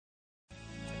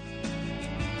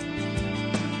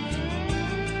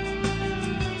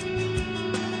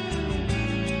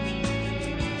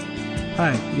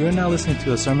Hi, you are now listening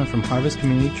to a sermon from Harvest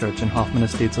Community Church in Hoffman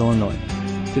Estates, Illinois.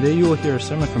 Today you will hear a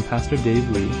sermon from Pastor Dave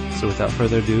Lee, so without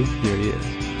further ado, here he is.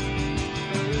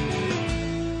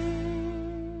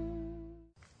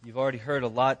 You've already heard a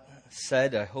lot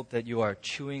said. I hope that you are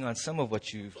chewing on some of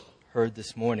what you've heard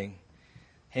this morning.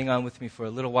 Hang on with me for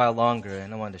a little while longer,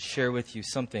 and I want to share with you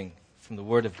something from the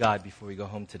Word of God before we go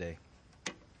home today.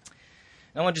 And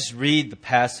I want to just read the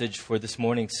passage for this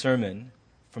morning's sermon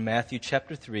from Matthew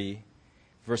chapter 3,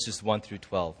 verses 1 through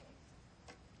 12.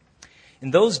 In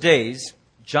those days,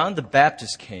 John the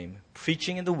Baptist came,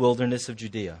 preaching in the wilderness of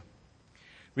Judea.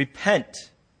 Repent,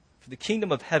 for the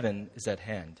kingdom of heaven is at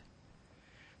hand.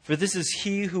 For this is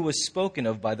he who was spoken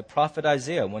of by the prophet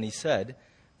Isaiah when he said,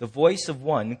 the voice of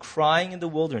one crying in the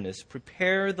wilderness,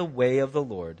 prepare the way of the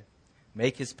Lord,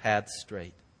 make his paths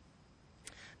straight.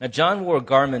 Now John wore a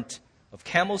garment of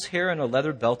camel's hair and a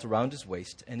leather belt around his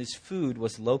waist, and his food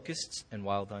was locusts and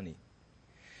wild honey.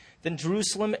 Then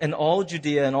Jerusalem and all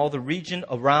Judea and all the region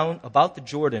around about the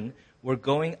Jordan were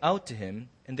going out to him,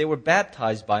 and they were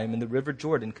baptized by him in the river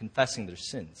Jordan, confessing their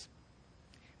sins.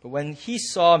 But when he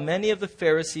saw many of the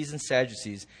Pharisees and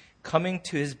Sadducees coming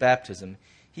to his baptism,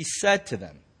 he said to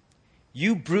them,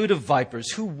 you brood of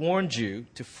vipers, who warned you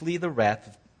to flee the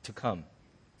wrath to come?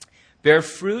 Bear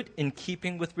fruit in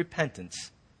keeping with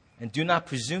repentance, and do not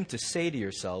presume to say to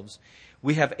yourselves,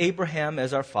 we have Abraham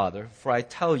as our father, for I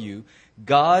tell you,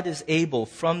 God is able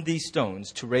from these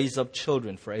stones to raise up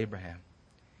children for Abraham.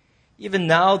 Even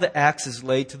now the axe is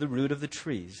laid to the root of the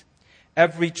trees.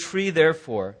 Every tree,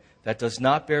 therefore, that does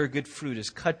not bear good fruit is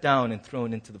cut down and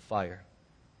thrown into the fire.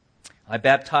 I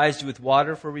baptized you with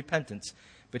water for repentance,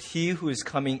 but he who is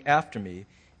coming after me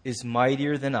is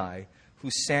mightier than I,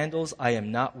 whose sandals I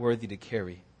am not worthy to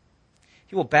carry.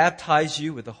 He will baptize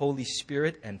you with the Holy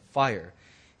Spirit and fire.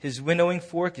 His winnowing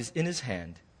fork is in his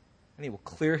hand, and he will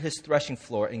clear his threshing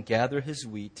floor and gather his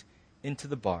wheat into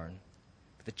the barn.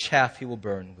 But the chaff he will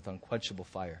burn with unquenchable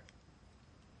fire.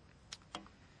 I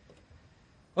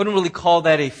wouldn't really call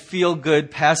that a feel-good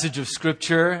passage of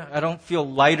Scripture. I don't feel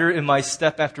lighter in my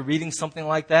step after reading something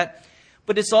like that.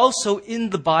 But it's also in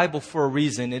the Bible for a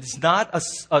reason. It's not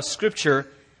a Scripture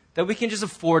that we can just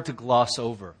afford to gloss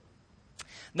over.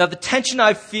 Now, the tension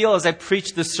I feel as I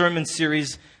preach this sermon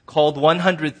series called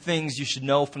 100 Things You Should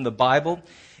Know from the Bible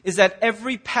is that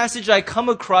every passage I come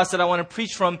across that I want to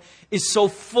preach from is so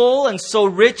full and so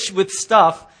rich with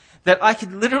stuff that I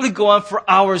could literally go on for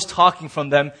hours talking from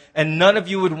them, and none of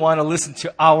you would want to listen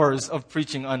to hours of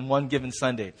preaching on one given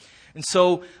Sunday. And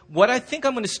so what I think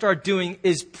I'm going to start doing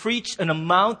is preach an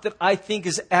amount that I think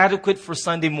is adequate for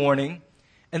Sunday morning,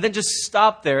 and then just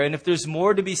stop there. And if there's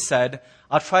more to be said,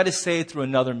 I'll try to say it through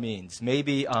another means.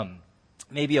 Maybe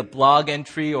a blog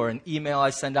entry or an email I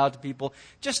send out to people,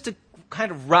 just to kind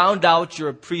of round out your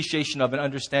appreciation of an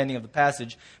understanding of the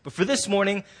passage. But for this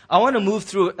morning, I want to move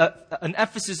through an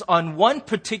emphasis on one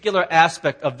particular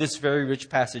aspect of this very rich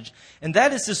passage, and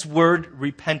that is this word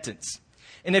repentance.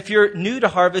 And if you're new to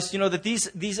Harvest, you know that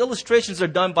these illustrations are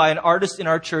done by an artist in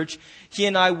our church. He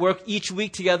and I work each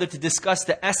week together to discuss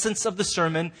the essence of the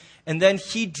sermon, and then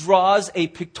he draws a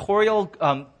pictorial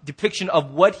depiction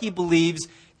of what he believes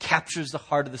captures the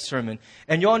heart of the sermon.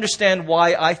 And you'll understand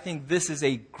why I think this is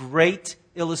a great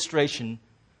illustration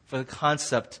for the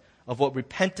concept of what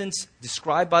repentance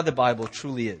described by the Bible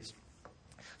truly is.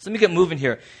 So let me get moving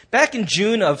here. Back in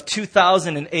June of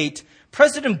 2008,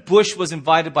 President Bush was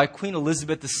invited by Queen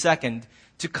Elizabeth II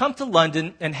to come to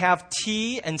London and have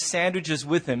tea and sandwiches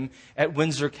with him at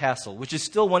Windsor Castle, which is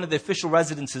still one of the official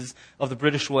residences of the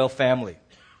British royal family.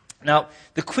 Now,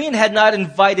 the Queen had not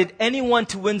invited anyone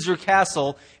to Windsor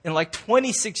Castle in like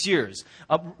 26 years,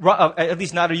 at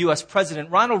least not a U.S.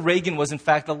 president. Ronald Reagan was, in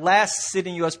fact, the last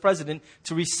sitting U.S. president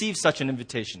to receive such an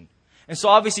invitation. And so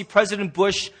obviously President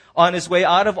Bush, on his way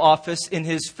out of office in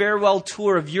his farewell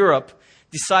tour of Europe,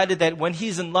 decided that when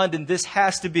he's in London, this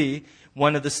has to be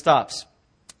one of the stops.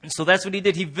 And so that's what he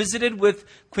did. He visited with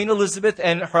Queen Elizabeth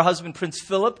and her husband, Prince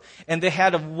Philip, and they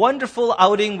had a wonderful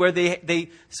outing where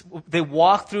they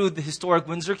walked through the historic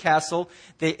Windsor Castle.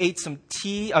 They ate some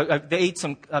tea, they ate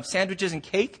some sandwiches and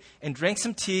cake and drank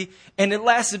some tea, and it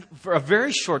lasted for a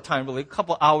very short time, really, a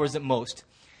couple hours at most.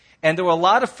 And there were a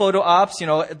lot of photo ops,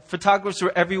 photographers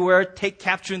were everywhere,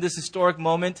 capturing this historic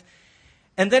moment.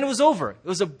 And then it was over. It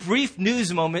was a brief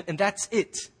news moment, and that's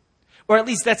it. Or at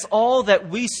least that's all that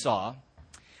we saw.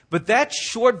 But that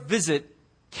short visit,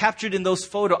 captured in those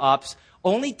photo ops,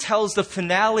 only tells the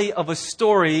finale of a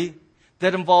story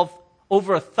that involved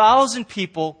over 1,000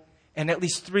 people and at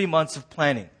least 3 months of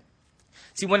planning.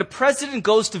 See, when a president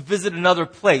goes to visit another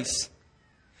place,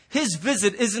 His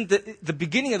visit isn't the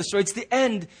beginning of the story, it's the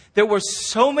end. There were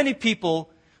so many people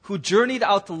who journeyed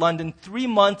out to London 3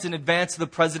 months in advance of the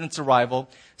president's arrival,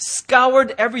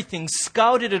 scoured everything,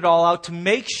 scouted it all out to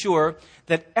make sure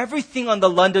that everything on the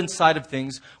London side of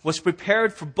things was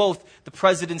prepared for both the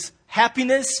president's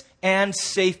happiness and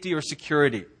safety or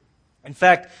security. In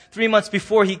fact, 3 months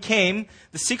before he came,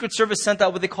 the Secret Service sent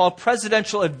out what they call a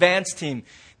Presidential Advance Team.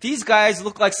 These guys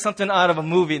look like something out of a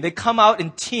movie. They come out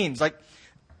in teams, like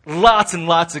lots and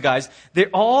lots of guys. They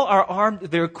all are armed.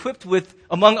 They're equipped with,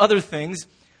 among other things,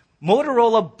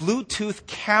 Motorola Bluetooth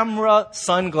camera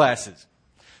sunglasses.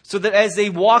 So that as they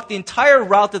walk the entire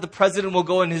route that the president will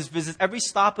go on his visit, every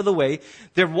stop of the way,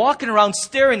 they're walking around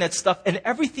staring at stuff, and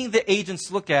everything the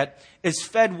agents look at is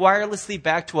fed wirelessly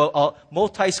back to a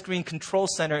multi-screen control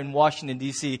center in Washington,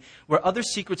 D.C., where other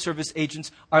Secret Service agents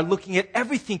are looking at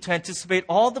everything to anticipate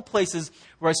all the places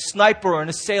where a sniper or an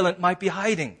assailant might be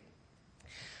hiding.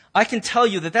 I can tell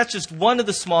you that that's just one of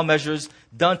the small measures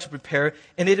done to prepare,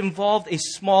 and it involved a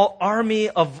small army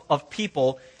of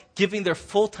people giving their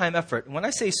full-time effort. And when I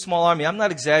say small army, I'm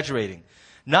not exaggerating.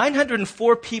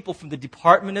 904 people from the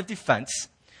Department of Defense,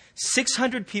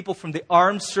 600 people from the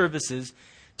Armed Services,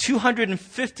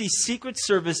 250 Secret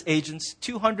Service agents,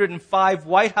 205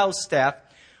 White House staff,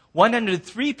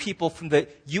 103 people from the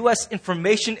U.S.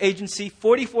 Information Agency,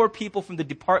 44 people from the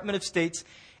Department of State,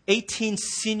 18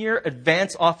 senior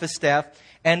advance office staff,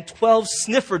 and 12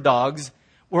 sniffer dogs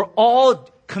were all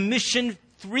commissioned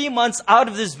 3 months out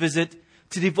of this visit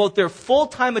to devote their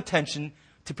full-time attention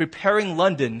to preparing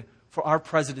London for our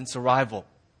president's arrival.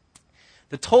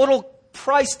 The total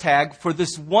price tag for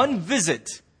this one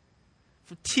visit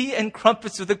for tea and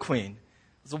crumpets with the Queen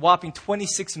was a whopping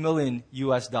 $26 million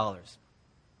US.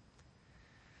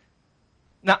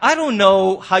 Now, I don't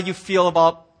know how you feel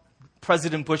about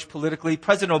President Bush politically.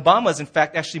 President Obama is, in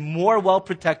fact, actually more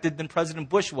well-protected than President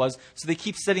Bush was, so they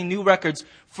keep setting new records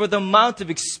for the amount of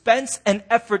expense and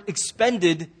effort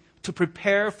expended to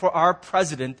prepare for our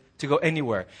president to go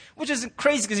anywhere. Which is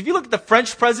crazy, because if you look at the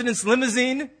French president's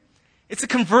limousine, it's a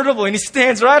convertible, and he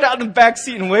stands right out in the back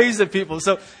seat and waves at people.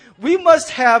 So we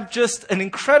must have just an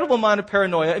incredible amount of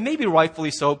paranoia, and maybe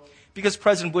rightfully so, because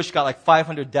President Bush got like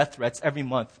 500 death threats every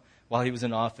month while he was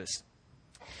in office.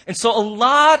 And so a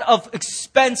lot of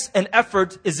expense and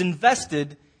effort is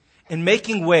invested in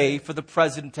making way for the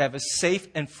president to have a safe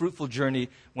and fruitful journey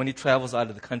when he travels out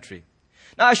of the country.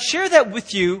 Now, I share that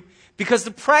with you because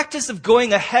the practice of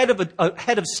going ahead of a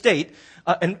head of state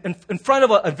in front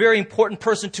of a very important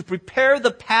person to prepare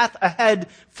the path ahead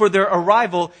for their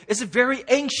arrival is a very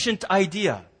ancient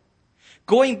idea.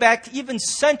 Going back to even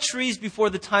centuries before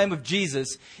the time of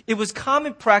Jesus, it was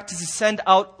common practice to send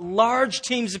out large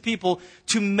teams of people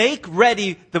to make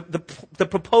ready the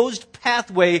proposed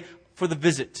pathway for the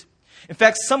visit. In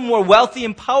fact, some more wealthy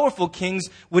and powerful kings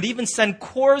would even send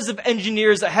corps of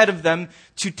engineers ahead of them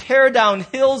to tear down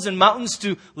hills and mountains,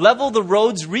 to level the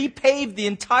roads, repave the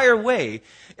entire way.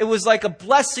 It was like a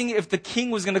blessing if the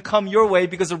king was going to come your way,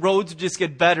 because the roads would just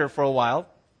get better for a while.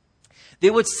 They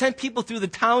would send people through the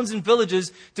towns and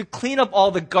villages to clean up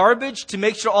all the garbage, to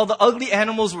make sure all the ugly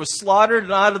animals were slaughtered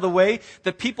and out of the way,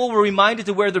 that people were reminded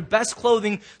to wear their best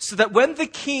clothing, so that when the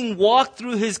king walked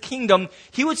through his kingdom,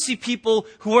 he would see people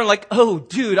who weren't like, oh,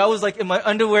 dude, I was like in my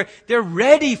underwear. They're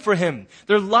ready for him.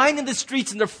 They're lining the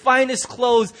streets in their finest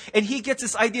clothes, and he gets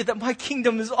this idea that my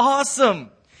kingdom is awesome.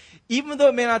 Even though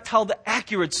it may not tell the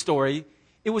accurate story,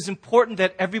 it was important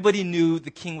that everybody knew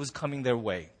the king was coming their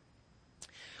way.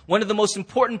 One of the most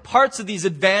important parts of these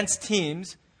advanced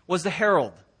teams was the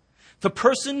herald, the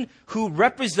person who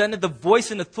represented the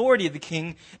voice and authority of the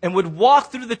king and would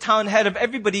walk through the town ahead of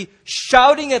everybody,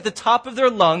 shouting at the top of their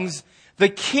lungs, "The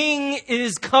king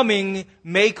is coming,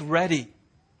 make ready."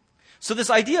 So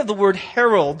this idea of the word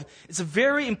herald is a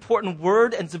very important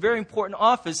word, and it's a very important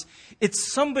office.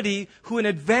 It's somebody who, in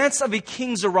advance of a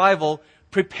king's arrival,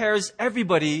 prepares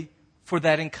everybody for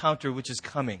that encounter which is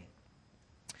coming.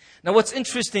 Now, what's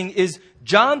interesting is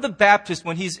John the Baptist,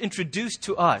 when he's introduced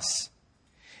to us,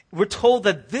 we're told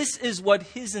that this is what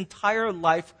his entire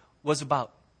life was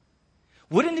about.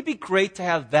 Wouldn't it be great to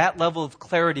have that level of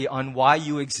clarity on why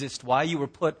you exist, why you were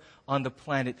put on the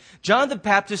planet? John the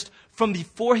Baptist, from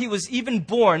before he was even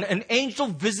born, an angel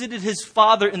visited his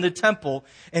father in the temple,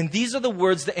 and these are the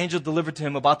words the angel delivered to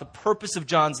him about the purpose of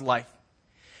John's life.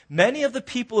 "Many of the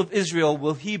people of Israel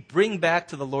will he bring back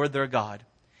to the Lord their God.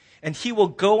 And he will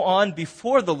go on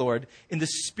before the Lord in the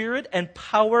spirit and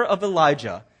power of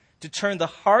Elijah, to turn the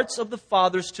hearts of the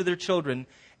fathers to their children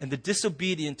and the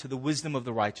disobedient to the wisdom of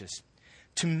the righteous,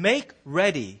 to make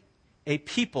ready a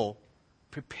people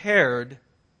prepared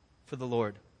for the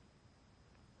Lord."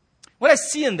 What I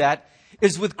see in that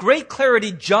is with great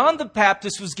clarity, John the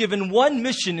Baptist was given one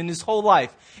mission in his whole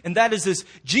life, and that is this: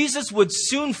 Jesus would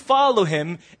soon follow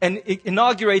him and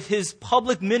inaugurate his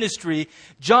public ministry.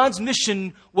 John's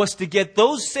mission was to get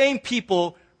those same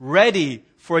people ready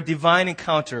for a divine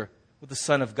encounter with the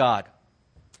Son of God.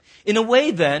 In a way,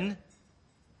 then,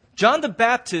 John the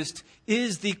Baptist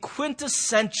is the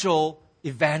quintessential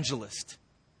evangelist.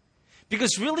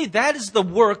 Because really, that is the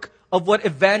work of what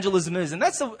evangelism is. And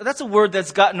that's a word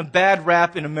that's gotten a bad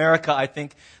rap in America, I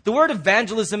think. The word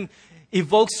evangelism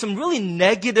evokes some really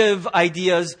negative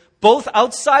ideas, both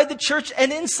outside the church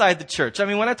and inside the church. I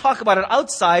mean, when I talk about it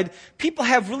outside, people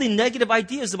have really negative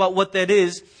ideas about what that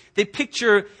is. They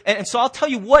picture, and so I'll tell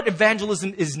you what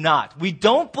evangelism is not. We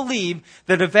don't believe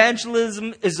that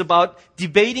evangelism is about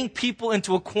debating people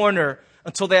into a corner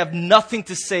until they have nothing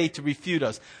to say to refute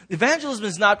us. Evangelism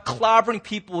is not clobbering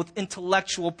people with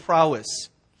intellectual prowess.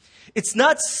 It's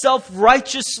not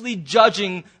self-righteously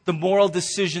judging the moral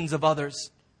decisions of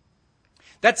others.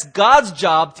 That's God's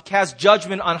job to cast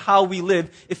judgment on how we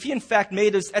live. If He in fact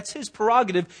made us, that's His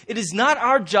prerogative. It is not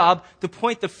our job to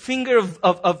point the finger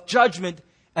of judgment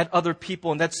at other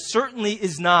people. And that certainly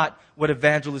is not what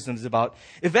evangelism is about.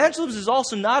 Evangelism is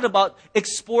also not about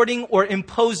exporting or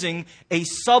imposing a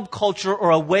subculture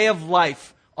or a way of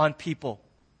life on people.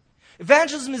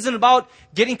 Evangelism isn't about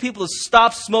getting people to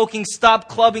stop smoking, stop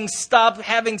clubbing, stop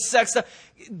having sex.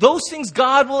 Those things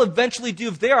God will eventually do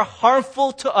if they are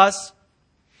harmful to us.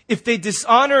 If they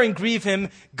dishonor and grieve Him,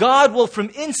 God will from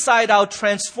inside out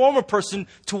transform a person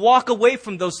to walk away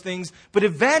from those things. But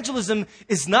evangelism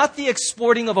is not the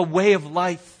exporting of a way of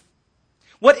life.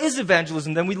 What is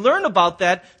evangelism then? We learn about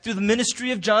that through the ministry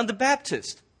of John the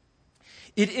Baptist.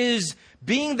 It is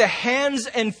being the hands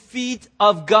and feet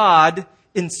of God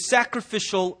in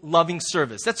sacrificial, loving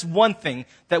service. That's one thing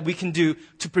that we can do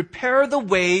to prepare the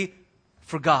way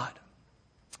for God.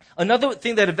 Another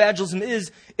thing that evangelism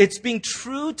is, it's being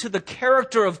true to the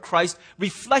character of Christ,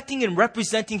 reflecting and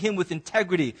representing Him with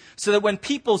integrity, so that when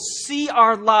people see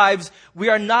our lives, we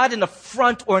are not an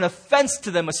affront or an offense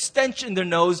to them, a stench in their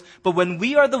nose, but when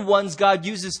we are the ones God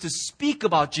uses to speak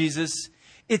about Jesus,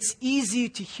 it's easy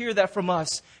to hear that from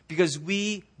us because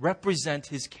we represent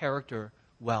His character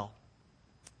well.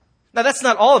 Now, that's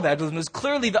not all evangelism. There's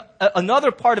clearly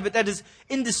another part of it that is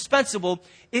indispensable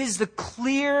is the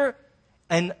clear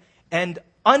and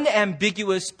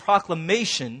unambiguous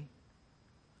proclamation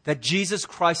that Jesus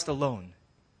Christ alone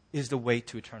is the way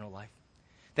to eternal life.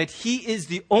 That He is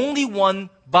the only one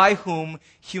by whom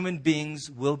human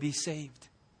beings will be saved.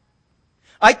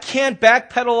 I can't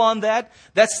backpedal on that.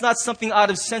 That's not something out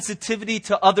of sensitivity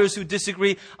to others who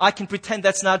disagree. I can pretend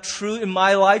that's not true in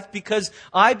my life because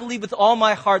I believe with all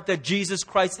my heart that Jesus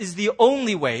Christ is the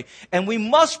only way. And we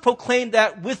must proclaim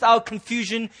that without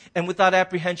confusion and without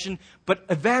apprehension. But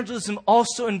evangelism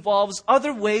also involves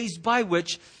other ways by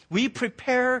which we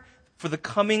prepare for the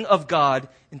coming of God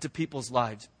into people's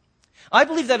lives. I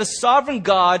believe that a sovereign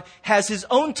God has His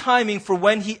own timing for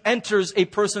when He enters a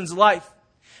person's life.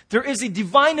 There is a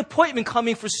divine appointment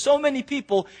coming for so many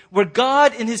people where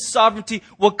God in His sovereignty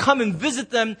will come and visit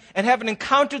them and have an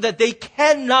encounter that they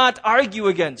cannot argue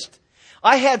against.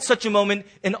 I had such a moment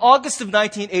in August of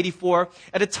 1984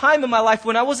 at a time in my life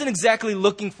when I wasn't exactly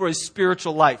looking for a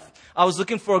spiritual life. I was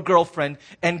looking for a girlfriend,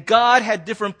 and God had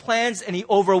different plans, and He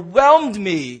overwhelmed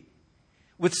me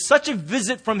with such a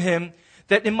visit from Him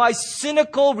that in my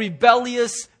cynical,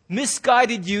 rebellious,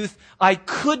 misguided youth, I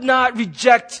could not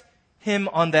reject Him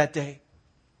on that day.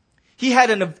 He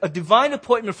had a divine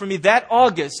appointment for me that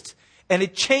August, and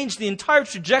it changed the entire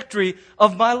trajectory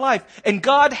of my life. And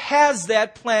God has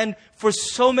that plan for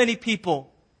so many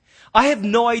people. I have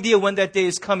no idea when that day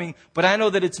is coming, but I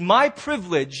know that it's my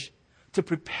privilege to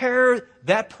prepare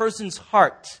that person's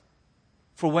heart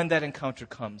for when that encounter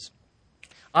comes.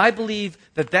 I believe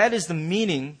that that is the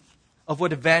meaning of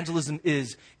what evangelism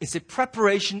is. It's a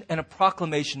preparation and a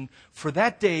proclamation for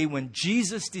that day when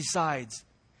Jesus decides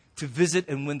to visit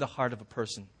and win the heart of a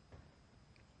person.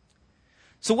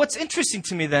 So what's interesting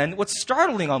to me then, what's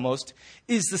startling almost,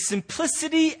 is the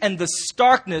simplicity and the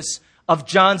starkness of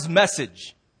John's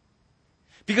message.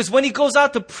 Because when he goes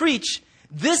out to preach,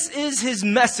 this is his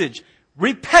message.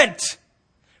 Repent,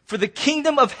 for the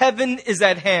kingdom of heaven is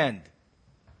at hand.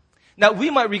 Now,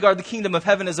 we might regard the kingdom of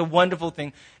heaven as a wonderful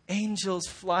thing. Angels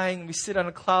flying, we sit on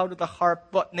a cloud with a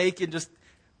harp, butt naked, just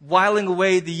whiling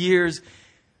away the years.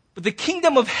 But the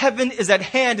kingdom of heaven is at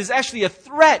hand is actually a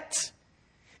threat.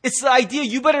 It's the idea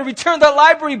you better return that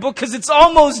library book because it's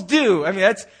almost due. I mean,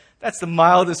 that's the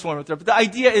mildest one right there. But the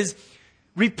idea is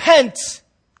repent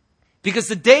because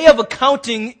the day of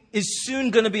accounting is soon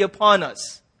going to be upon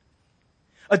us.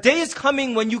 A day is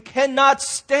coming when you cannot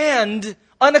stand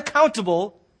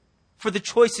unaccountable for the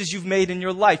choices you've made in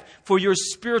your life, for your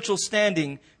spiritual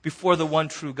standing before the one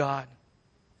true God.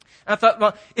 And I thought,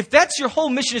 well, if that's your whole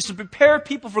mission is to prepare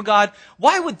people for God,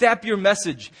 why would that be your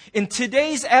message? In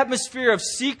today's atmosphere of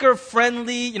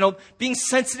seeker-friendly, being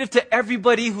sensitive to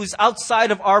everybody who's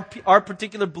outside of our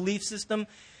particular belief system,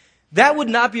 that would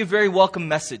not be a very welcome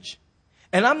message.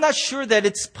 And I'm not sure that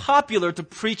it's popular to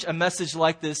preach a message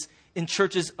like this in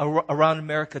churches around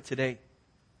America today.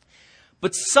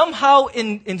 But somehow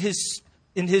in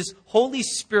his Holy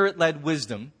Spirit-led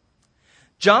wisdom,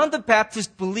 John the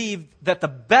Baptist believed that the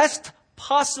best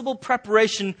possible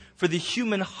preparation for the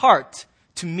human heart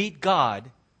to meet God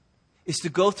is to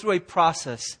go through a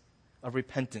process of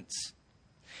repentance.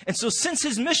 And so since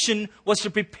his mission was to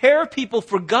prepare people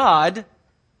for God,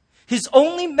 his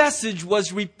only message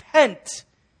was repent,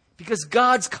 because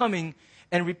God's coming,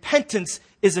 and repentance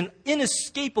is an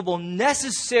inescapable,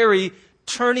 necessary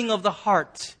turning of the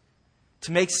heart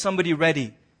to make somebody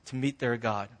ready to meet their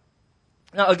God.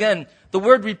 Now again, the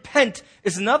word repent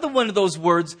is another one of those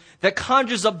words that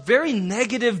conjures up very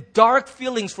negative, dark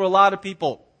feelings for a lot of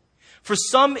people. For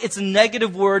some, it's a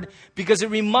negative word because it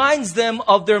reminds them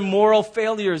of their moral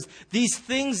failures. These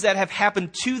things that have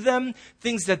happened to them,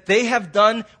 things that they have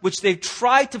done, which they've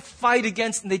tried to fight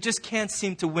against and they just can't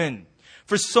seem to win.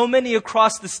 For so many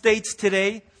across the states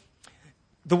today,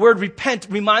 the word repent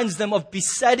reminds them of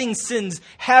besetting sins,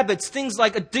 habits, things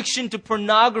like addiction to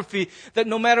pornography, that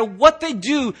no matter what they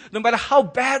do, no matter how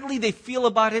badly they feel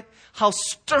about it, how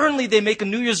sternly they make a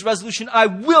New Year's resolution, I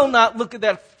will not look at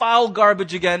that foul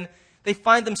garbage again, they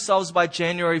find themselves by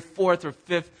January 4th or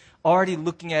 5th already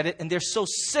looking at it, and they're so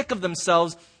sick of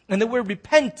themselves. And the word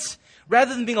repent,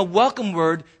 rather than being a welcome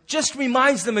word, just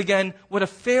reminds them again what a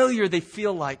failure they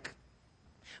feel like.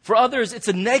 For others, it's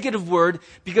a negative word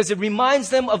because it reminds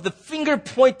them of the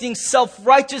finger-pointing,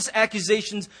 self-righteous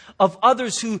accusations of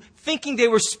others who, thinking they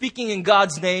were speaking in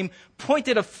God's name,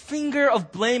 pointed a finger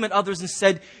of blame at others and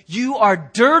said, "You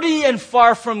are dirty and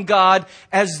far from God,"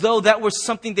 as though that was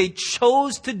something they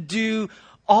chose to do,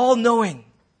 all-knowing.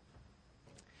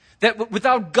 That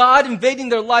without God invading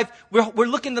their life, we're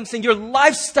looking at them saying, "Your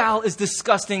lifestyle is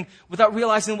disgusting," without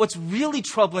realizing what's really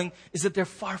troubling is that they're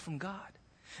far from God.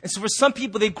 And so for some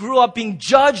people, they grew up being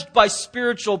judged by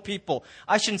spiritual people.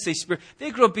 I shouldn't say spirit.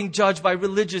 They grew up being judged by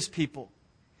religious people.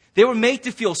 They were made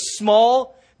to feel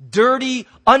small, dirty,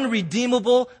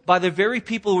 unredeemable by the very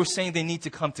people who were saying they need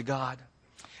to come to God.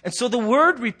 And so the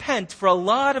word repent for a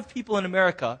lot of people in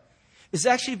America is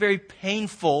actually a very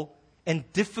painful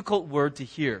and difficult word to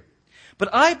hear. But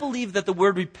I believe that the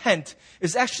word repent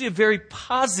is actually a very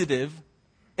positive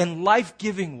and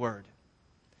life-giving word.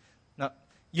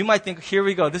 You might think, here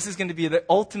we go, this is going to be the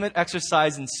ultimate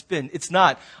exercise in spin. It's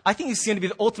not. I think it's going to be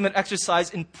the ultimate exercise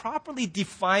in properly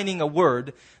defining a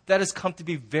word that has come to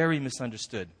be very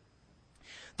misunderstood.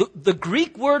 The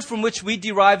Greek word from which we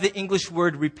derive the English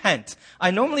word repent.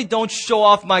 I normally don't show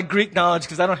off my Greek knowledge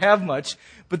because I don't have much,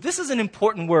 but this is an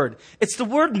important word. It's the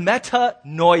word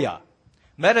metanoia.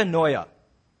 Metanoia.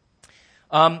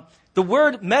 The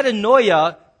word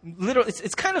metanoia, literally,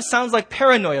 it kind of sounds like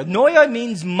paranoia. Noia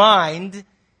means mind.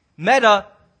 Meta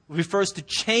refers to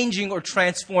changing or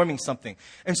transforming something.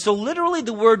 And so literally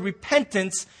the word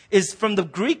repentance is from the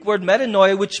Greek word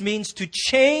metanoia, which means to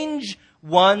change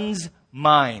one's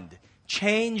mind.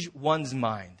 Change one's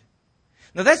mind.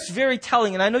 Now that's very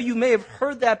telling, and I know you may have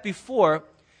heard that before,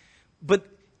 but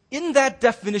in that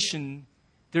definition,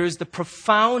 there is the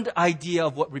profound idea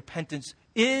of what repentance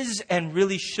is and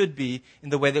really should be in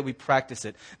the way that we practice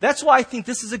it. That's why I think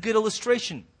this is a good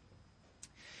illustration.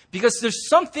 Because there's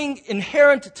something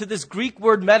inherent to this Greek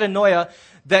word metanoia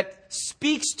that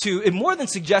speaks to, it more than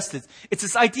suggests it, it's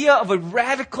this idea of a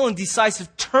radical and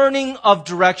decisive turning of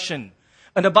direction,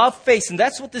 an about face. And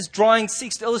that's what this drawing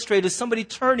seeks to illustrate, is somebody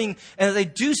turning, and as they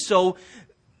do so,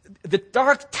 the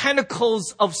dark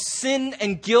tentacles of sin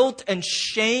and guilt and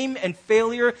shame and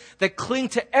failure that cling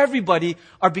to everybody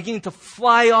are beginning to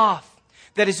fly off.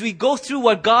 That as we go through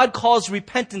what God calls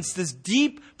repentance, this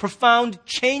deep, profound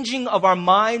changing of our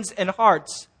minds and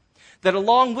hearts, that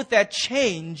along with that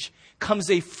change comes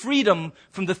a freedom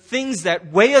from the things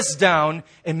that weigh us down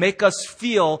and make us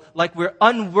feel like we're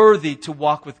unworthy to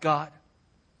walk with God.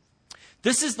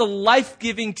 This is the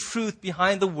life-giving truth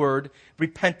behind the word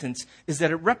repentance, is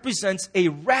that it represents a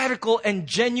radical and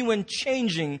genuine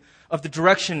changing of the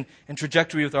direction and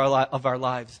trajectory of our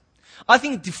lives. I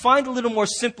think defined a little more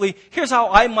simply, here's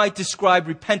how I might describe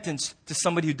repentance to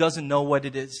somebody who doesn't know what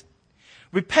it is.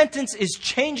 Repentance is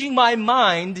changing my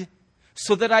mind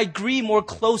so that I agree more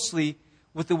closely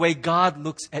with the way God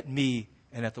looks at me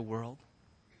and at the world?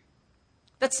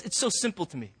 It's so simple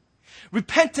to me.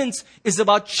 Repentance is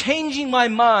about changing my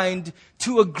mind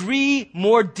to agree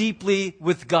more deeply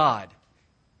with God.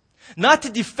 Not to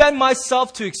defend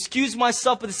myself, to excuse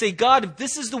myself, but to say, God, if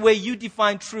this is the way you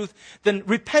define truth, then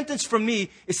repentance for me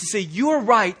is to say, you're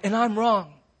right and I'm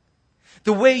wrong.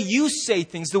 The way you say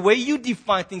things, the way you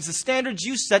define things, the standards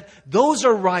you set, those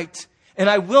are right. And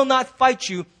I will not fight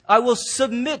you. I will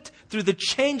submit through the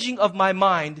changing of my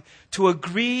mind to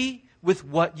agree with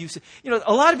what you say. You know,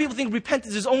 a lot of people think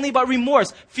repentance is only about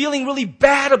remorse, feeling really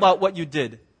bad about what you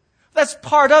did. That's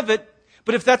part of it.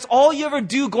 But if that's all you ever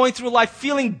do going through life,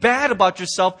 feeling bad about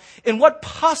yourself, in what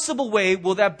possible way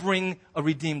will that bring a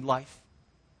redeemed life?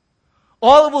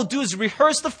 All it will do is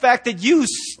rehearse the fact that you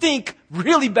stink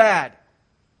really bad.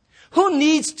 Who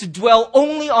needs to dwell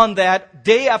only on that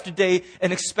day after day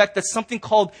and expect that something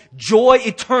called joy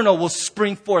eternal will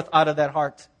spring forth out of that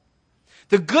heart?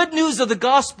 The good news of the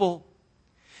gospel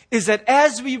is that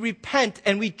as we repent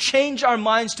and we change our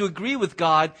minds to agree with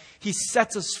God, He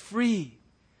sets us free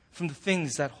from the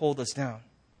things that hold us down.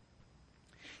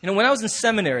 You know, when I was in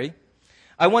seminary,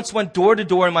 I once went door to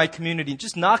door in my community,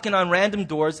 just knocking on random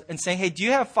doors and saying, hey, do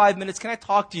you have 5 minutes? Can I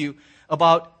talk to you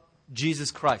about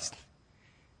Jesus Christ?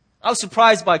 I was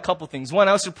surprised by a couple things. One,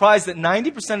 I was surprised that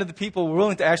 90% of the people were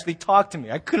willing to actually talk to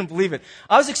me. I couldn't believe it.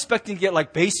 I was expecting to get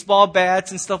like baseball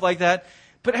bats and stuff like that.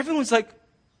 But everyone's like,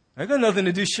 I got nothing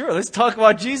to do. Sure, let's talk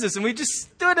about Jesus. And we just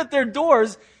stood at their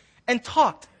doors and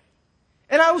talked.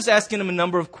 And I was asking them a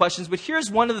number of questions, but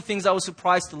here's one of the things I was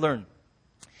surprised to learn.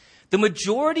 The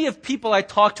majority of people I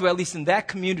talked to, at least in that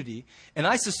community, and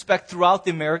I suspect throughout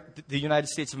the United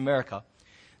States of America,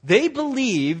 they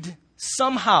believed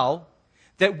somehow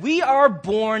that we are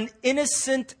born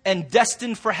innocent and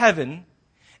destined for heaven,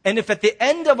 and if at the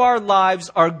end of our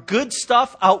lives our good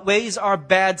stuff outweighs our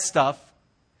bad stuff,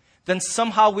 then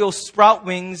somehow we'll sprout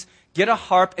wings, get a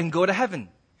harp, and go to heaven.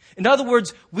 In other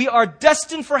words, we are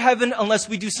destined for heaven unless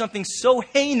we do something so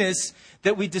heinous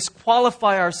that we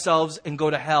disqualify ourselves and go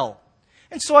to hell.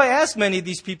 And so I asked many of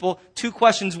these people 2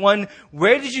 questions. One,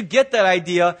 where did you get that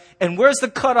idea? And where's the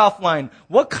cutoff line?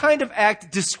 What kind of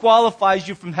act disqualifies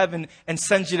you from heaven and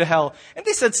sends you to hell? And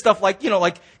they said stuff like,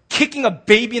 like kicking a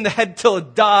baby in the head till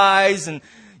it dies and,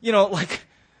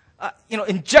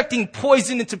 injecting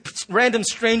poison into random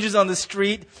strangers on the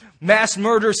street, mass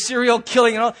murder, serial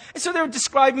killing, and all. And so they were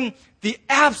describing the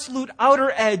absolute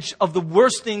outer edge of the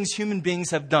worst things human beings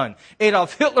have done.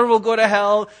 Adolf Hitler will go to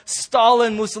hell.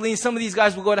 Stalin, Mussolini, some of these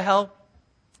guys will go to hell.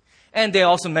 And they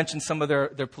also mentioned some of their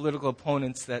political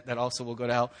opponents that also will go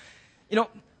to hell.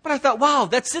 But I thought, wow,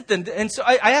 that's it then. And so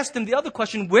I asked them the other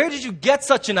question, where did you get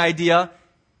such an idea?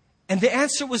 And the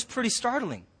answer was pretty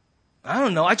startling. I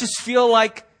don't know. I just feel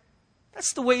like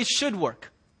that's the way it should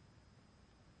work.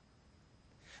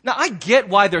 Now, I get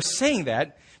why they're saying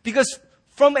that, because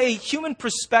from a human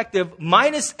perspective,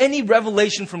 minus any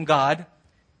revelation from God,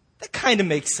 that kind of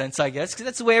makes sense, I guess, because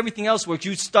that's the way everything else works.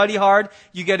 You study hard,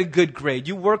 you get a good grade.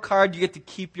 You work hard, you get to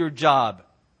keep your job.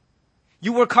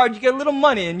 You work hard, you get a little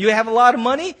money, and you have a lot of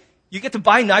money, you get to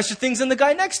buy nicer things than the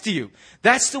guy next to you.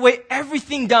 That's the way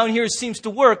everything down here seems to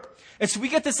work. And so we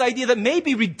get this idea that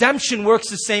maybe redemption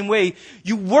works the same way.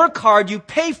 You work hard, you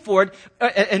pay for it,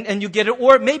 and you get it.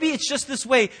 Or maybe it's just this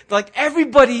way, like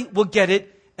everybody will get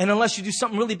it, and unless you do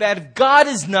something really bad, if God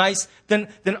is nice, then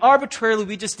arbitrarily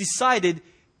we just decided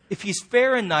if He's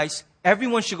fair and nice,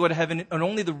 everyone should go to heaven, and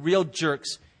only the real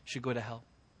jerks should go to hell.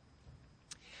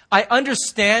 I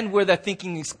understand where that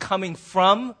thinking is coming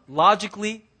from,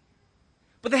 logically,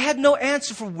 but they had no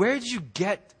answer for where did you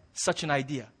get such an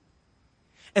idea.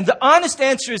 And the honest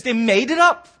answer is they made it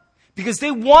up because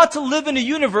they want to live in a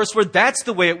universe where that's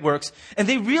the way it works. And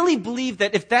they really believe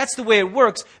that if that's the way it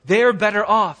works, they're better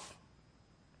off.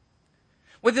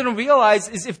 What they don't realize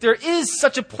is if there is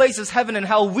such a place as heaven and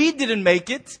hell, we didn't make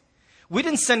it. We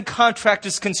didn't send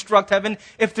contractors to construct heaven.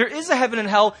 If there is a heaven and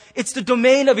hell, it's the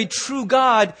domain of a true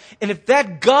God. And if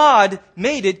that God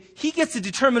made it, He gets to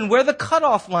determine where the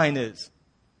cutoff line is.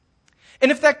 And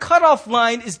if that cutoff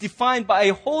line is defined by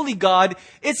a holy God,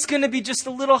 it's going to be just a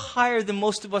little higher than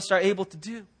most of us are able to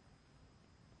do.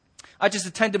 I just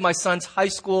attended my son's high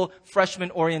school freshman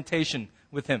orientation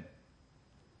with him.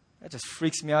 That just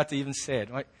freaks me out to even say it,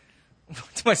 right?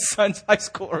 To my son's high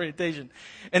school orientation.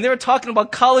 And they were talking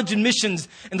about college admissions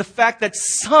and the fact that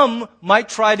some might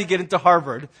try to get into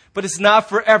Harvard, but it's not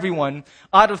for everyone.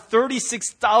 Out of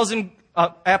 36,000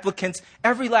 applicants,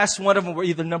 every last one of them were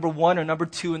either number 1 or number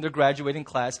 2 in their graduating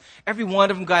class. Every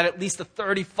one of them got at least a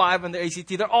 35 on their ACT.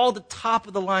 They're all at the top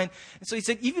of the line. And so he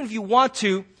said, even if you want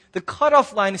to, the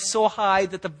cutoff line is so high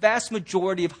that the vast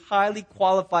majority of highly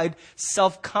qualified,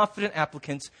 self-confident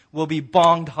applicants will be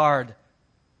bonged hard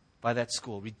by that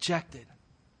school, rejected.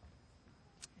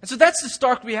 And so that's the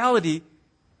stark reality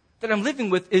that I'm living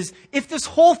with, is if this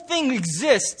whole thing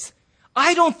exists,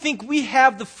 I don't think we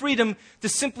have the freedom to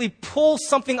simply pull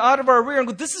something out of our rear and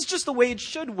go, this is just the way it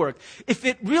should work. If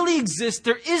it really exists,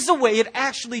 there is a way it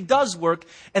actually does work.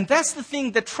 And that's the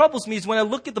thing that troubles me, is when I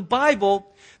look at the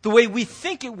Bible, the way we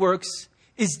think it works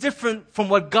is different from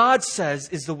what God says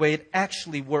is the way it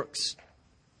actually works.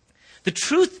 The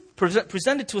truth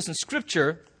presented to us in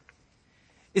Scripture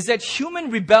is that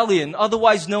human rebellion,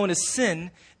 otherwise known as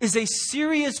sin, is a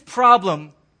serious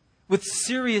problem with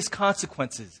serious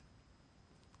consequences.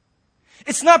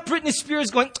 It's not Britney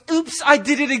Spears going, oops, I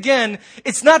did it again.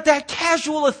 It's not that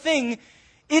casual a thing.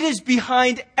 It is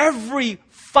behind every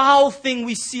foul thing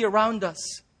we see around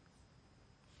us.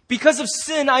 Because of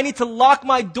sin, I need to lock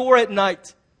my door at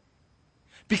night.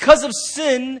 Because of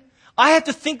sin, I have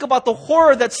to think about the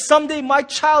horror that someday my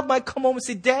child might come home and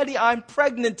say, Daddy, I'm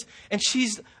pregnant. And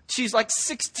she's like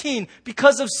 16.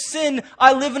 Because of sin,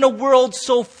 I live in a world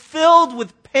so filled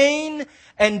with pain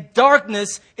and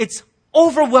darkness, it's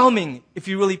overwhelming if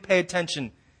you really pay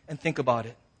attention and think about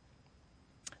it.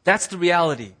 That's the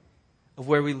reality of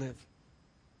where we live.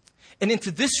 And into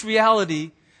this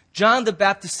reality, John the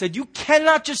Baptist said, you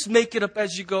cannot just make it up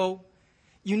as you go.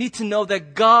 You need to know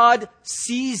that God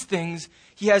sees things.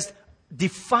 He has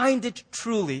defined it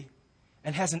truly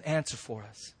and has an answer for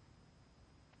us.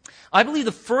 I believe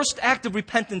the first act of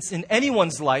repentance in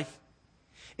anyone's life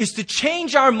is to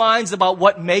change our minds about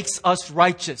what makes us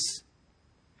righteous.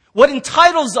 What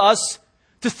entitles us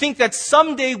to think that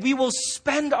someday we will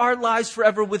spend our lives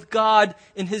forever with God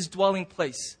in His dwelling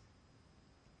place.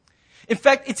 In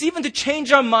fact, it's even to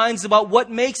change our minds about what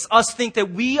makes us think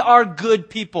that we are good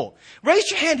people.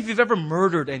 Raise your hand if you've ever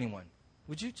murdered anyone.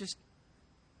 Would you just...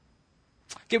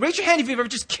 Okay, raise your hand if you've ever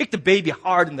just kicked a baby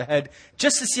hard in the head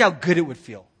just to see how good it would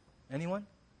feel. Anyone?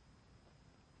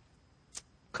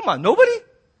 Come on, nobody?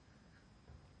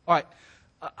 All right.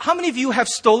 How many of you have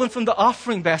stolen from the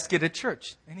offering basket at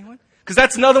church? Anyone? Because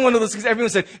that's another one of those things everyone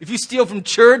said, if you steal from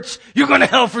church, you're going to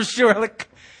hell for sure. Like,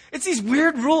 it's these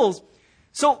weird rules.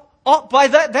 So by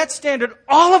that standard,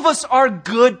 all of us are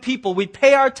good people. We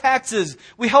pay our taxes.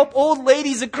 We help old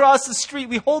ladies across the street.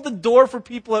 We hold the door for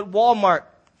people at Walmart.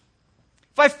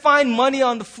 If I find money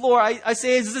on the floor, I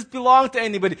say, does this belong to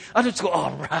anybody? I just go,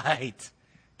 all right.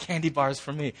 Candy bars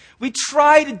for me. We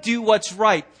try to do what's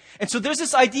right. And so there's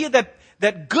this idea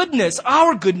that goodness,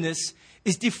 our goodness,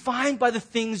 is defined by the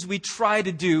things we try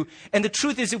to do. And the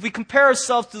truth is, if we compare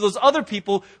ourselves to those other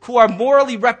people who are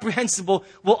morally reprehensible,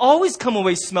 we'll always come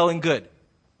away smelling good.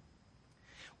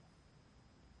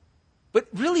 But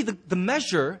really, the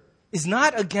measure is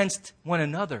not against one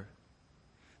another.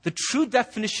 The true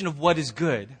definition of what is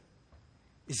good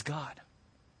is God.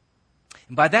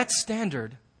 And by that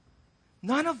standard,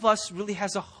 none of us really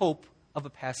has a hope of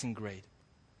a passing grade.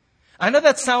 I know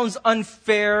that sounds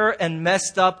unfair and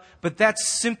messed up, but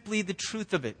that's simply the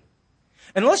truth of it.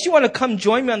 And unless you want to come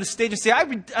join me on the stage and say,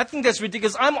 I think that's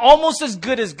ridiculous. I'm almost as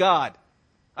good as God.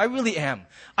 I really am.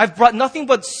 I've brought nothing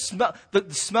but the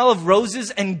smell of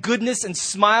roses and goodness and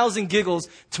smiles and giggles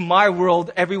to my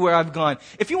world everywhere I've gone.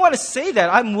 If you want to say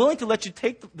that, I'm willing to let you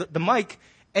take the mic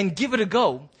and give it a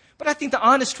go. But I think the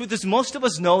honest truth is most of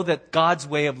us know that God's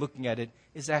way of looking at it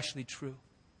is actually true.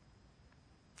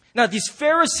 Now, these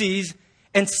Pharisees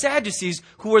and Sadducees,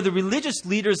 who were the religious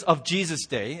leaders of Jesus'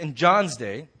 day, in John's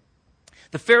day,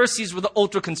 the Pharisees were the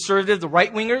ultra-conservative, the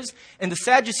right-wingers, and the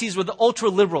Sadducees were the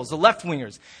ultra-liberals, the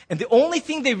left-wingers. And the only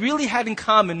thing they really had in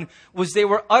common was they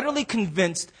were utterly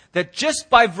convinced that just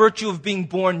by virtue of being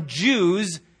born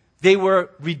Jews, they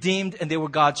were redeemed and they were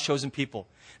God's chosen people.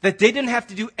 That they didn't have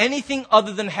to do anything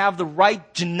other than have the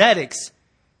right genetics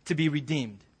to be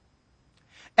redeemed.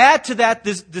 Add to that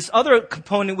this other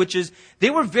component, which is they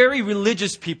were very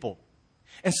religious people.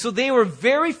 And so they were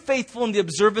very faithful in the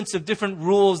observance of different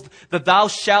rules, the thou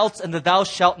shalt and the thou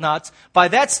shalt nots. By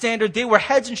that standard, they were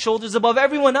heads and shoulders above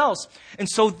everyone else. And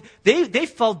so they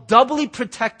felt doubly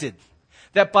protected.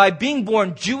 That by being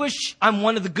born Jewish, I'm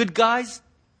one of the good guys.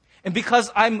 And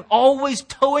because I'm always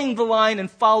towing the line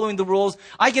and following the rules,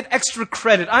 I get extra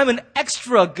credit. I'm an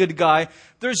extra good guy.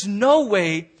 There's no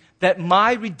way that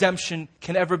my redemption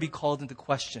can ever be called into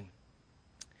question.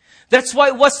 That's why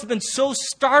it must have been so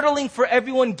startling for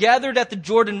everyone gathered at the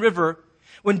Jordan River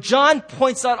when John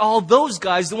points out all those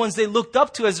guys, the ones they looked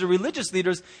up to as the religious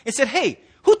leaders, and said, hey,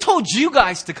 who told you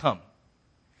guys to come?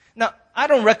 Now, I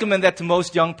don't recommend that to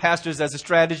most young pastors as a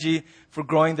strategy for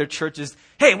growing their churches.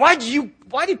 Hey, why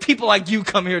did people like you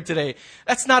come here today?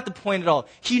 That's not the point at all.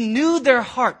 He knew their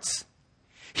hearts.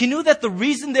 He knew that the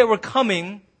reason they were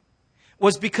coming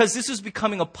was because this was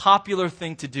becoming a popular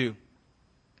thing to do.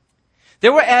 They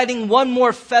were adding one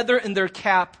more feather in their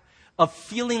cap of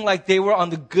feeling like they were on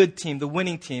the good team, the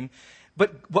winning team.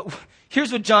 But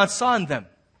here's what John saw in them.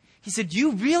 He said,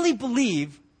 you really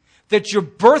believe that your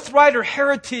birthright or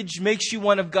heritage makes you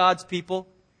one of God's people,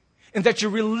 and that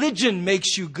your religion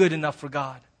makes you good enough for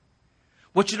God?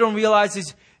 What you don't realize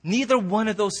is neither one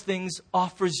of those things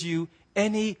offers you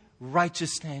any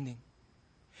righteous standing.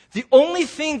 The only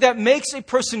thing that makes a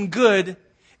person good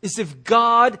is if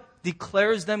God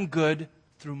declares them good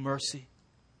through mercy.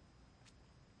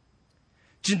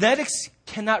 Genetics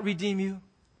cannot redeem you.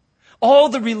 All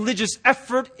the religious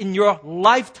effort in your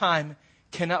lifetime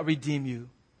cannot redeem you.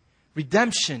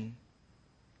 Redemption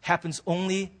happens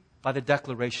only by the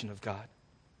declaration of God.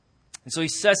 And so he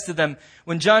says to them,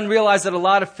 when John realized that a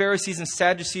lot of Pharisees and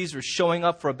Sadducees were showing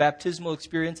up for a baptismal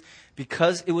experience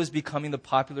because it was becoming the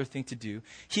popular thing to do,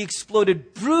 he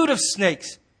exploded, brood of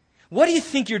snakes. What do you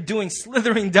think you're doing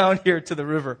slithering down here to the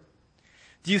river?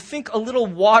 Do you think a little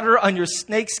water on your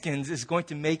snakeskins is going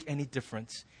to make any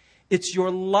difference? It's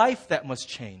your life that must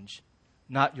change,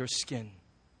 not your skin.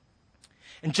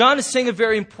 And John is saying a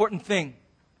very important thing.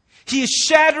 He is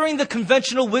shattering the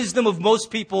conventional wisdom of most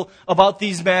people about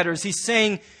these matters. He's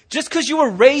saying, just because you were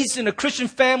raised in a Christian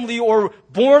family or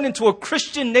born into a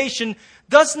Christian nation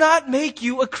does not make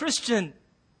you a Christian.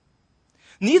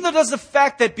 Neither does the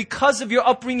fact that because of your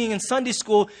upbringing in Sunday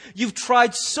school, you've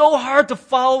tried so hard to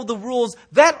follow the rules.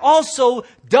 That also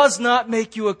does not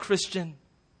make you a Christian.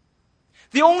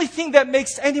 The only thing that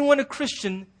makes anyone a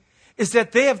Christian is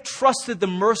that they have trusted the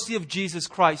mercy of Jesus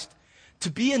Christ to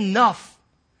be enough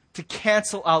to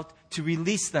cancel out, to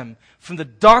release them from the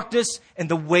darkness and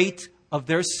the weight of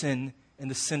their sin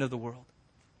and the sin of the world.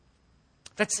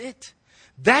 That's it.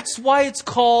 That's why it's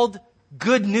called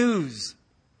good news.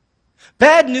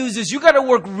 Bad news is you got to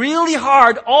work really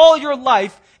hard all your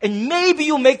life, and maybe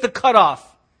you'll make the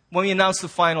cutoff when we announce the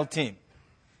final team.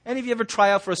 Any of you ever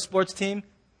try out for a sports team?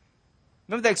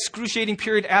 Remember that excruciating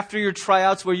period after your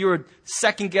tryouts where you were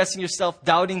second-guessing yourself,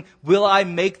 doubting, will I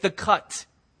make the cut?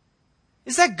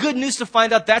 Is that good news to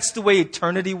find out that's the way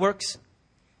eternity works?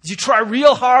 You try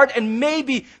real hard and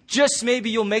maybe, just maybe,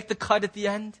 you'll make the cut at the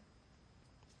end?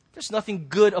 There's nothing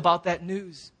good about that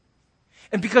news.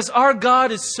 And because our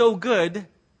God is so good,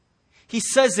 He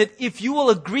says that if you will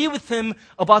agree with Him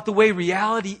about the way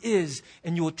reality is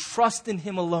and you will trust in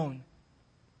Him alone,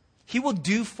 He will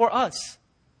do for us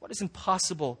what is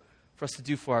impossible for us to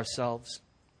do for ourselves.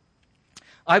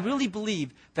 I really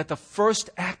believe that the first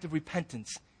act of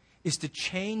repentance is to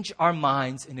change our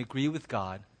minds and agree with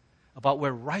God about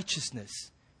where righteousness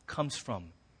comes from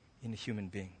in a human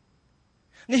being.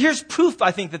 Now here's proof, I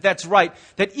think, that that's right.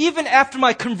 That even after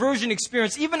my conversion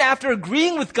experience, even after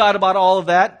agreeing with God about all of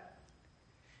that,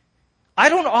 I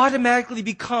don't automatically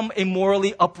become a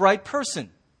morally upright person.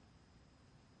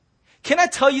 Can I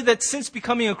tell you that since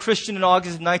becoming a Christian in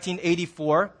August of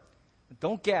 1984,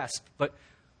 don't gasp, but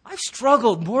I've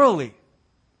struggled morally.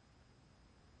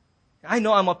 I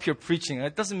know I'm up here preaching.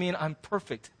 That doesn't mean I'm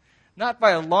perfect. Not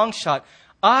by a long shot.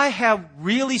 I have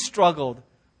really struggled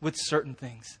with certain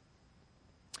things.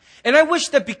 And I wish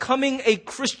that becoming a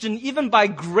Christian, even by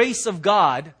grace of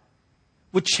God,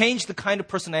 would change the kind of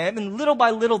person I am. And little by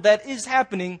little, that is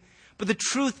happening. But the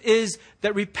truth is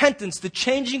that repentance, the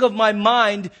changing of my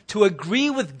mind to agree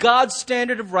with God's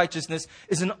standard of righteousness,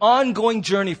 is an ongoing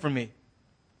journey for me.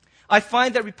 I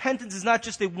find that repentance is not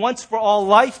just a once-for-all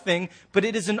life thing, but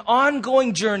it is an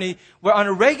ongoing journey where on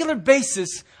a regular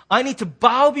basis, I need to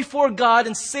bow before God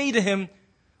and say to Him,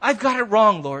 I've got it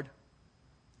wrong, Lord.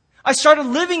 I started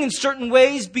living in certain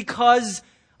ways because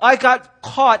I got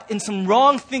caught in some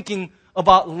wrong thinking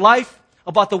about life,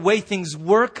 about the way things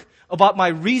work, about my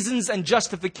reasons and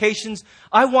justifications.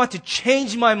 I want to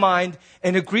change my mind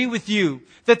and agree with you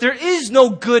that there is no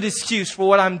good excuse for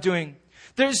what I'm doing.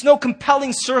 There is no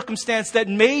compelling circumstance that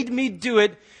made me do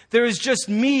it. There is just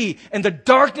me and the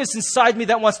darkness inside me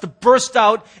that wants to burst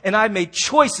out, and I made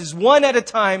choices one at a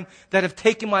time that have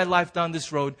taken my life down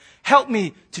this road. Help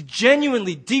me to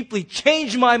genuinely, deeply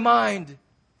change my mind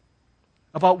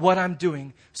about what I'm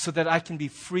doing so that I can be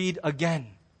freed again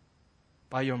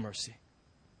by your mercy.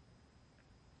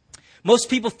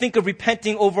 Most people think of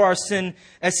repenting over our sin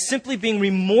as simply being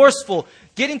remorseful,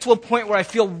 getting to a point where I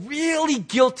feel really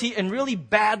guilty and really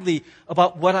badly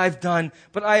about what I've done.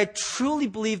 But I truly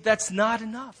believe that's not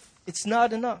enough. It's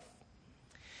not enough.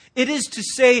 It is to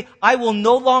say, I will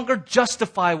no longer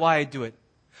justify why I do it.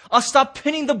 I'll stop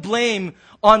pinning the blame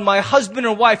on my husband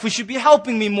or wife who should be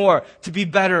helping me more to be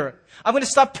better. I'm going to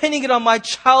stop pinning it on my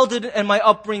childhood and my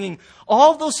upbringing.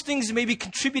 All those things may be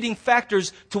contributing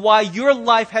factors to why your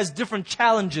life has different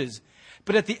challenges.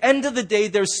 But at the end of the day,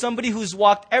 there's somebody who's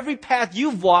walked every path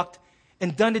you've walked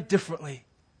and done it differently.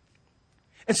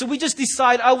 And so we just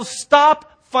decide, I will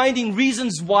stop finding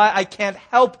reasons why I can't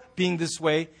help being this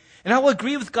way. And I will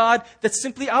agree with God that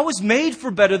simply I was made for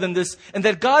better than this, and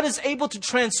that God is able to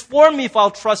transform me if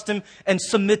I'll trust Him and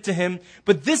submit to Him.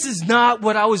 But this is not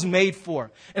what I was made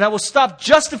for. And I will stop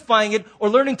justifying it or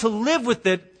learning to live with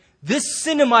it. This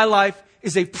sin in my life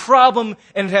is a problem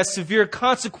and it has severe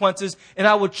consequences. And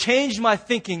I will change my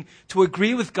thinking to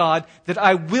agree with God that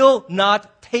I will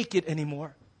not take it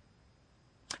anymore.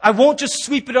 I won't just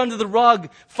sweep it under the rug,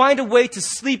 find a way to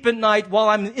sleep at night while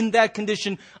I'm in that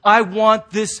condition. I want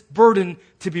this burden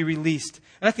to be released.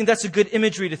 And I think that's a good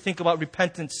imagery to think about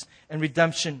repentance and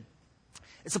redemption.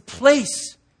 It's a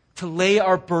place to lay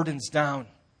our burdens down.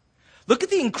 Look at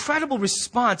the incredible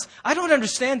response. I don't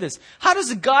understand this. How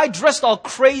does a guy dressed all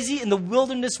crazy in the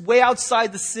wilderness way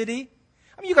outside the city?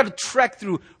 I mean, you got to trek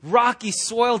through rocky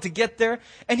soil to get there.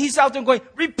 And he's out there going,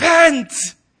 repent!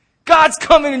 God's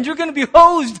coming and you're going to be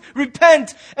hosed.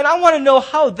 Repent. And I want to know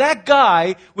how that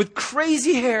guy with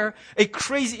crazy hair, a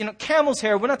crazy, camel's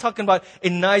hair. We're not talking about a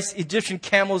nice Egyptian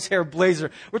camel's hair blazer.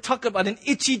 We're talking about an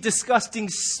itchy, disgusting,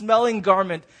 smelling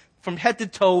garment from head to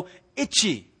toe,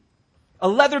 itchy. A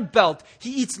leather belt.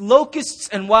 He eats locusts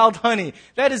and wild honey.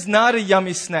 That is not a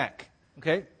yummy snack.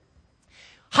 Okay?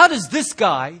 How does this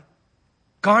guy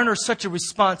garner such a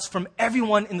response from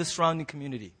everyone in the surrounding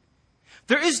community?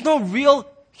 There is no real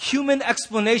human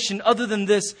explanation other than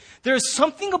this. There is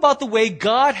something about the way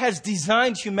God has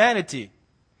designed humanity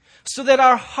so that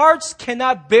our hearts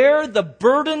cannot bear the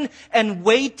burden and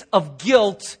weight of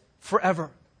guilt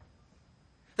forever.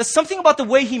 There's something about the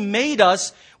way He made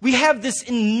us. We have this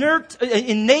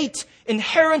innate,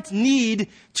 inherent need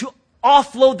to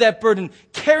offload that burden.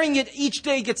 Carrying it each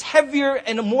day gets heavier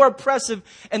and more oppressive.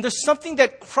 And there's something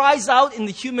that cries out in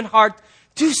the human heart,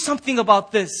 do something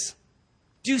about this.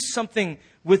 Do something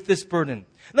with this burden.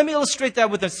 Let me illustrate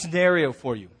that with a scenario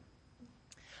for you.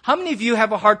 How many of you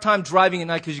have a hard time driving at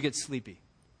night because you get sleepy?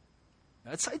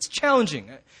 It's challenging.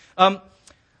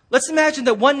 Let's imagine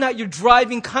that one night you're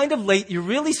driving kind of late, you're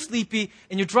really sleepy,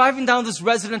 and you're driving down this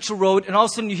residential road, and all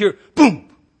of a sudden you hear, boom!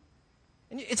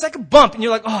 And it's like a bump, and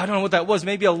you're like, oh, I don't know what that was.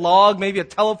 Maybe a log, maybe a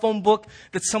telephone book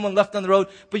that someone left on the road.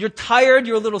 But you're tired,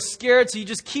 you're a little scared, so you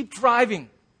just keep driving.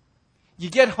 You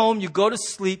get home, you go to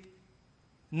sleep.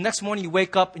 Next morning you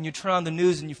wake up and you turn on the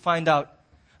news and you find out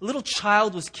a little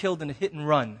child was killed in a hit and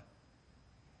run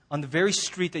on the very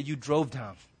street that you drove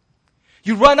down.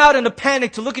 You run out in a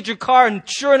panic to look at your car, and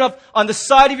sure enough, on the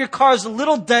side of your car is a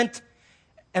little dent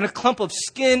and a clump of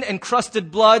skin and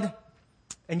crusted blood.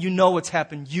 And you know what's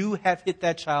happened. You have hit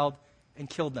that child and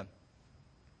killed them.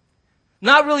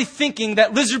 Not really thinking,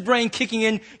 that lizard brain kicking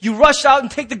in, you rush out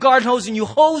and take the garden hose and you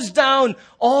hose down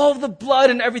all the blood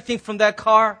and everything from that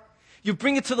car. You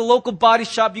bring it to the local body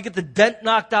shop, you get the dent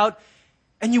knocked out,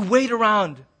 and you wait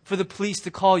around for the police to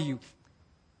call you.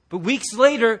 But weeks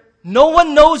later, no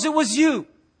one knows it was you.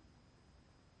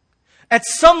 At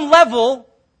some level,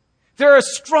 there are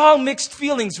strong mixed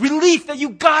feelings. Relief that you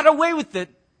got away with it.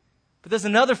 But there's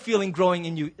another feeling growing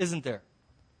in you, isn't there?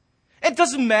 It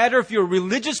doesn't matter if you're a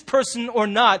religious person or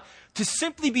not. To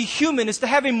simply be human is to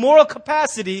have a moral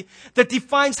capacity that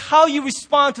defines how you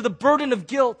respond to the burden of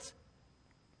guilt.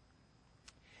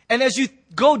 And as you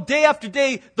go day after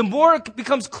day, the more it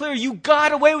becomes clear you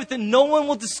got away with it. No one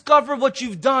will discover what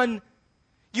you've done.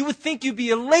 You would think you'd be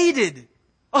elated.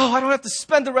 Oh, I don't have to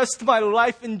spend the rest of my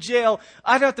life in jail.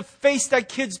 I don't have to face that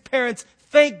kid's parents.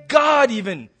 Thank God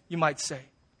even, you might say.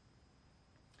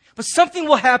 But something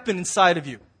will happen inside of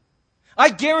you. I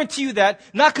guarantee you that,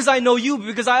 not because I know you, but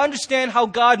because I understand how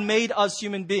God made us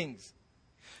human beings.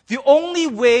 The only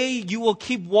way you will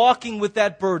keep walking with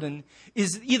that burden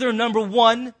is either, number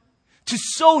one, to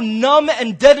so numb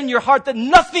and deaden your heart that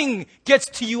nothing gets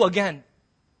to you again.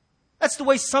 That's the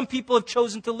way some people have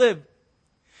chosen to live.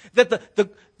 That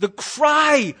the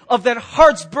cry of that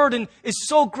heart's burden is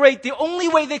so great, the only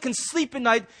way they can sleep at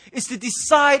night is to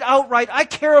decide outright, I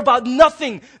care about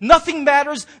nothing. Nothing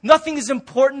matters. Nothing is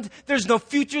important. There's no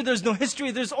future. There's no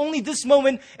history. There's only this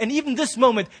moment, and even this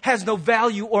moment has no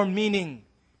value or meaning.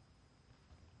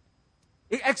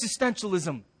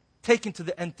 Existentialism taken to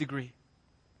the nth degree.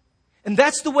 And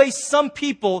that's the way some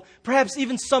people, perhaps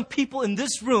even some people in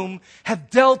this room,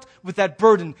 have dealt with that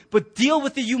burden. But deal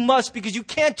with it you must, because you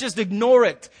can't just ignore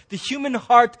it. The human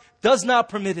heart does not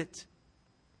permit it.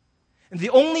 And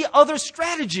the only other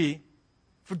strategy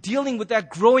for dealing with that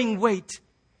growing weight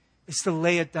is to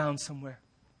lay it down somewhere.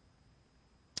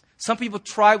 Some people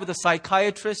try with a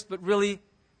psychiatrist, but really,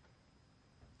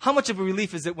 how much of a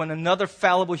relief is it when another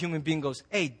fallible human being goes,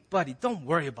 "Hey, buddy, don't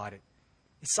worry about it.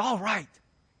 It's all right."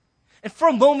 And for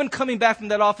a moment coming back from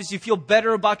that office, you feel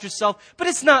better about yourself, but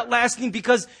it's not lasting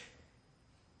because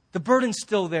the burden's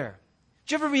still there.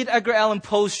 Did you ever read Edgar Allan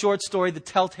Poe's short story, The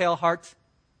Telltale Heart?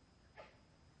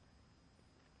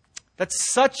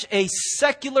 That's such a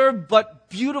secular but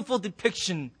beautiful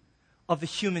depiction of the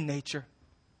human nature.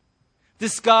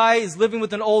 This guy is living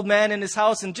with an old man in his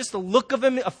house, and just the look of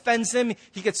him offends him.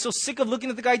 He gets so sick of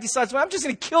looking at the guy, he decides, "Well, I'm just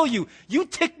going to kill you. You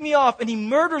tick me off." And he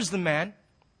murders the man.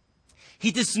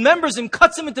 He dismembers him,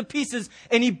 cuts him into pieces,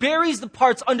 and he buries the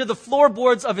parts under the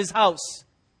floorboards of his house.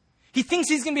 He thinks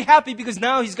he's going to be happy because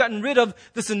now he's gotten rid of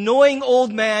this annoying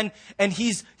old man, and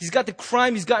he's got the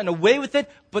crime, he's gotten away with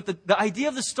it. But the idea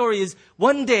of the story is,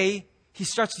 one day he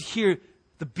starts to hear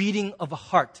the beating of a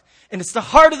heart. And it's the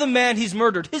heart of the man he's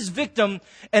murdered, his victim.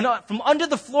 And from under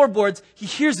the floorboards, he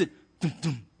hears it. Boom,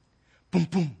 boom, boom,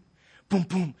 boom, boom,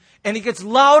 boom. And it gets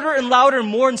louder and louder and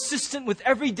more insistent with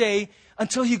every day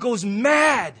until he goes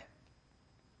mad.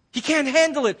 He can't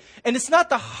handle it. And it's not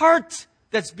the heart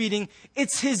that's beating,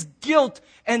 it's his guilt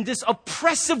and this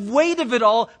oppressive weight of it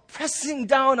all pressing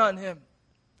down on him.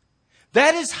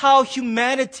 That is how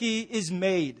humanity is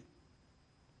made.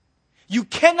 You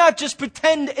cannot just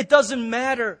pretend it doesn't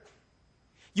matter.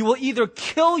 You will either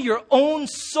kill your own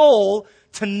soul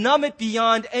to numb it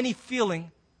beyond any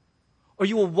feeling, or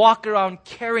you will walk around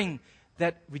carrying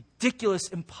that ridiculous,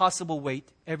 impossible weight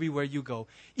everywhere you go.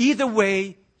 Either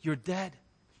way, you're dead.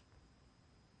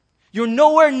 You're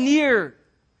nowhere near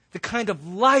the kind of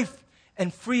life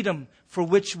and freedom for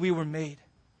which we were made.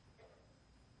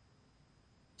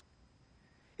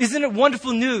 Isn't it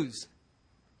wonderful news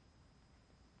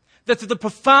that through the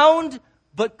profound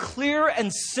but clear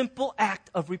and simple act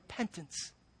of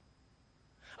repentance,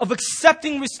 of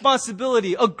accepting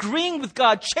responsibility, agreeing with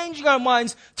God, changing our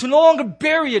minds to no longer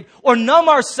bury it or numb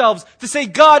ourselves, to say,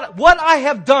 "God, what I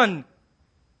have done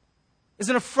is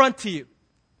an affront to you.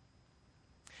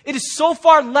 It is so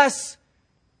far less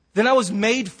than I was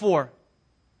made for.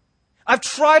 I've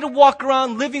tried to walk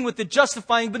around living with it,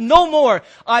 justifying, but no more.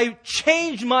 I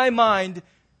changed my mind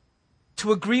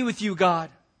to agree with you,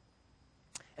 God.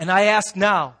 And I ask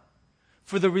now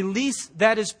for the release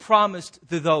that is promised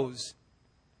to those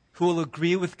who will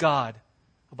agree with God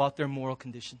about their moral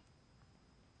condition."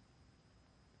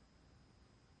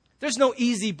 There's no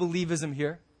easy believism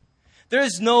here. There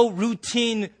is no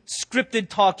routine scripted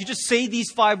talk. You just say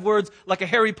these 5 words like a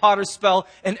Harry Potter spell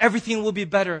and everything will be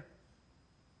better.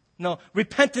 No,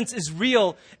 repentance is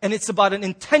real, and it's about an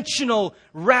intentional,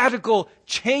 radical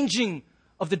changing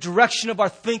of the direction of our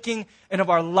thinking and of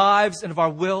our lives and of our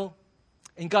will.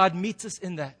 And God meets us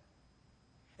in that.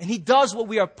 And He does what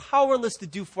we are powerless to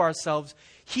do for ourselves.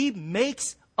 He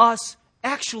makes us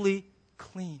actually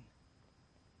clean.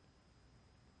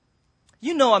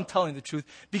 You know I'm telling the truth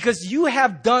because you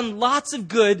have done lots of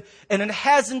good and it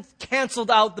hasn't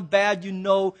canceled out the bad you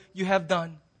know you have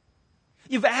done.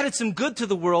 You've added some good to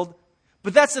the world,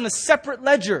 but that's in a separate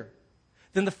ledger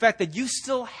than the fact that you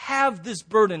still have this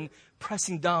burden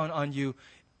pressing down on you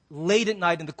late at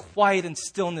night in the quiet and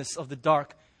stillness of the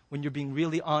dark when you're being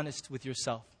really honest with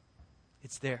yourself.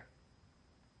 It's there.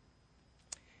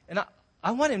 And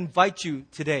I want to invite you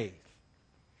today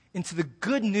into the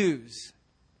good news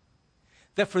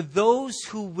that for those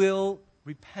who will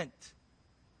repent,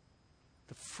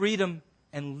 the freedom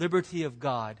and liberty of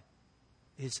God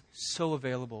is so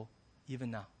available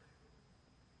even now.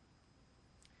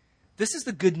 This is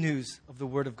the good news of the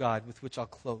Word of God with which I'll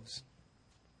close.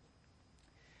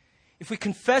 If we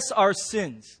confess our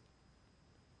sins,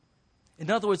 in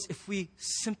other words, if we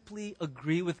simply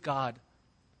agree with God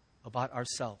about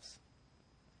ourselves,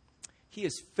 He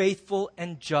is faithful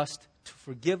and just to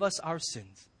forgive us our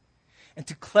sins and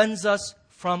to cleanse us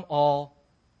from all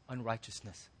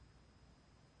unrighteousness.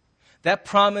 That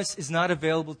promise is not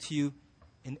available to you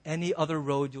in any other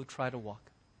road you'll try to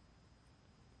walk.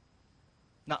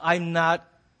 Now, I'm not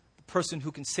the person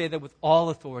who can say that with all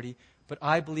authority, but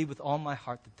I believe with all my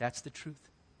heart that that's the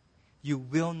truth. You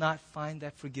will not find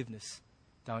that forgiveness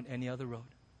down any other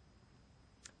road.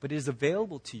 But it is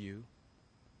available to you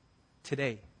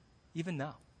today, even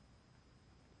now.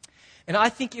 And I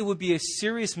think it would be a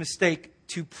serious mistake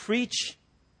to preach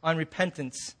on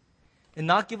repentance and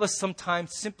not give us some time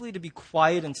simply to be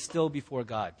quiet and still before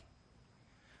God.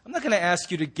 I'm not going to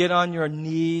ask you to get on your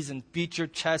knees and beat your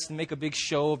chest and make a big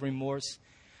show of remorse.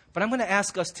 But I'm going to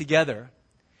ask us together,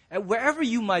 at wherever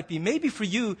you might be, maybe for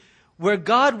you, where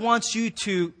God wants you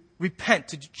to repent,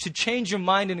 to change your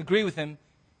mind and agree with Him,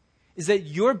 is that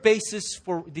your basis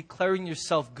for declaring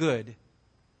yourself good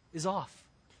is off.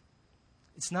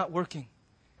 It's not working.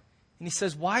 And He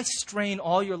says, why strain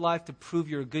all your life to prove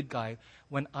you're a good guy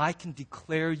when I can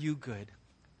declare you good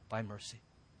by mercy?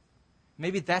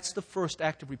 Maybe that's the first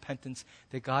act of repentance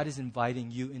that God is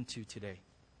inviting you into today.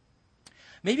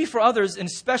 Maybe for others, and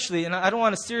especially, and I don't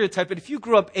want to stereotype, but if you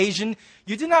grew up Asian,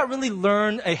 you did not really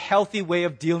learn a healthy way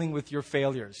of dealing with your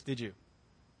failures, did you?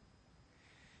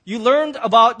 You learned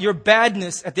about your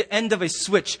badness at the end of a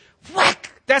switch.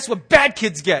 Whack! That's what bad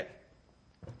kids get.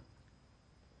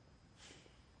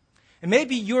 And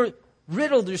maybe you're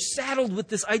riddled or saddled with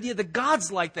this idea that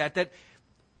God's like that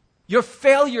your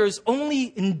failures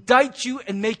only indict you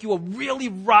and make you a really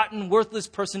rotten, worthless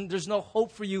person. There's no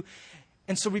hope for you.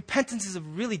 And so repentance is a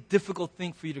really difficult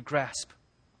thing for you to grasp.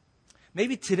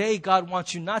 Maybe today God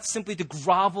wants you not simply to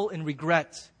grovel in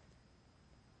regret,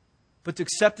 but to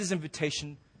accept His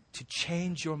invitation to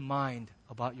change your mind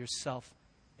about yourself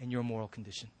and your moral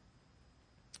condition.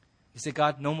 You say,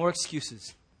 God, no more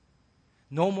excuses.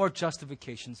 No more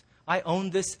justifications. I own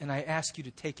this and I ask you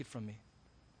to take it from me.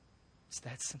 It's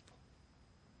that simple.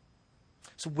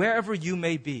 So wherever you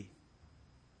may be,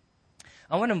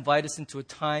 I want to invite us into a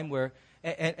time where,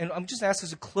 and I'm just asking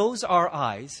us to close our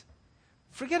eyes.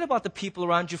 Forget about the people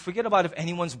around you. Forget about if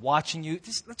anyone's watching you.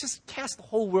 Let's just cast the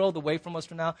whole world away from us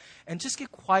for now and just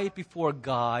get quiet before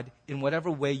God in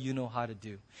whatever way you know how to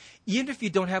do. Even if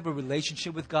you don't have a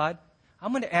relationship with God,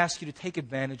 I'm going to ask you to take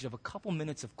advantage of a couple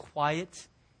minutes of quiet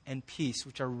and peace,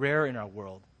 which are rare in our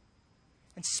world,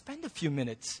 and spend a few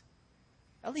minutes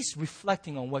at least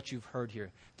reflecting on what you've heard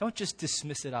here. Don't just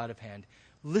dismiss it out of hand.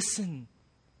 Listen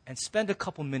and spend a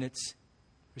couple minutes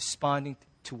responding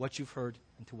to what you've heard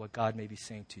and to what God may be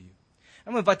saying to you.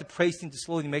 I'm going to invite the praise team to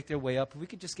slowly make their way up. If we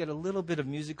could just get a little bit of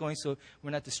music going so we're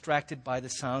not distracted by the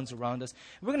sounds around us.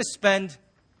 We're going to spend,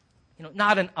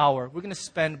 not an hour. We're going to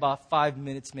spend about 5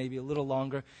 minutes, maybe a little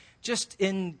longer, just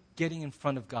in getting in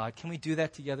front of God. Can we do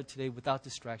that together today without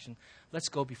distraction? Let's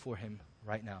go before Him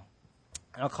right now.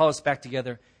 And I'll call us back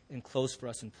together and close for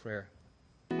us in prayer.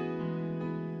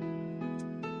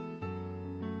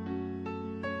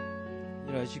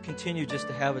 As you continue just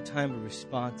to have a time of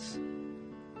response,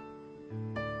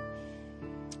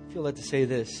 I feel led to say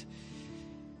this.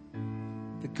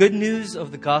 The good news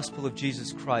of the gospel of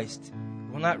Jesus Christ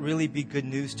will not really be good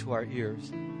news to our ears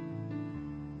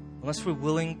unless we're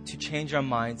willing to change our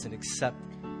minds and accept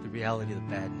the reality of the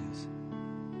bad news.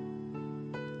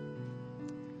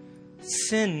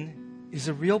 Sin is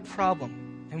a real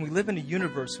problem, and we live in a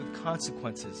universe with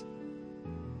consequences.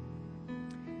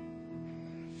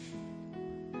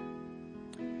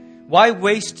 Why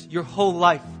waste your whole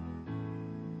life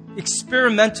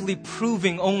experimentally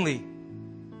proving only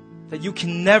that you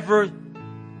can never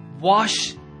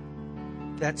wash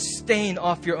that stain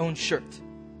off your own shirt?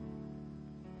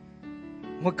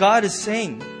 What God is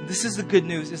saying, this is the good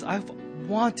news, is I've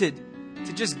wanted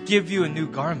to just give you a new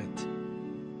garment.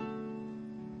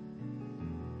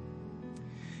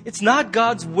 It's not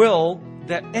God's will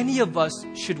that any of us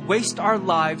should waste our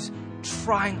lives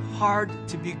trying hard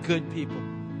to be good people,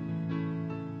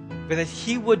 but that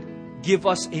He would give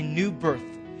us a new birth.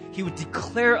 He would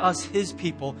declare us His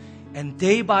people and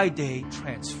day by day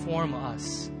transform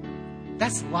us.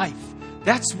 That's life.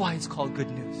 That's why it's called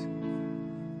good news.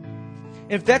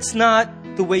 And if that's not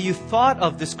the way you thought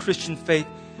of this Christian faith,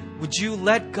 would you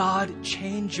let God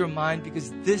change your mind,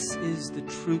 because this is the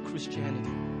true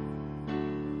Christianity.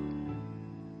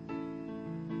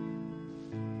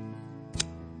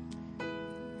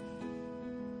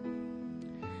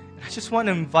 I just want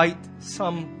to invite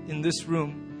some in this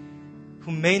room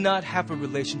who may not have a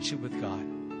relationship with God,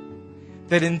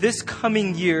 that in this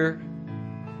coming year,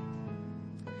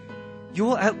 you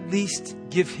will at least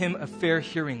give Him a fair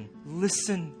hearing.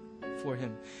 Listen for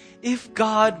Him. If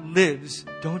God lives,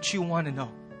 don't you want to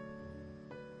know?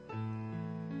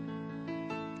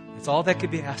 It's all that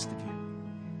could be asked of you.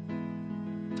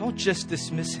 Don't just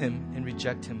dismiss Him and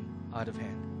reject Him out of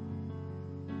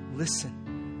hand. Listen.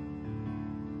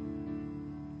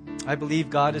 I believe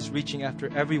God is reaching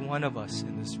after every one of us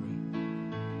in this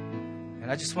room.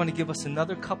 And I just want to give us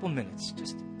another couple minutes,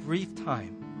 just brief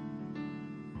time,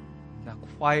 now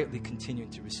quietly continuing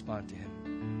to respond to Him.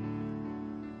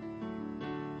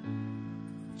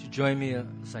 Would you join me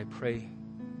as I pray?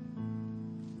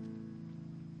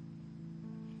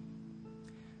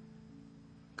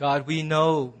 God, we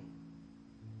know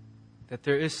that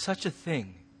there is such a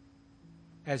thing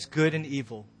as good and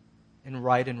evil and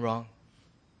right and wrong.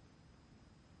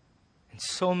 And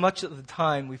so much of the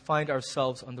time we find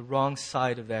ourselves on the wrong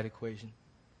side of that equation.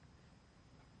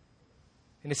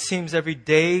 And it seems every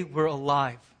day we're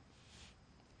alive,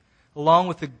 along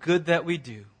with the good that we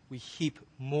do, we heap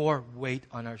more weight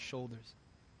on our shoulders.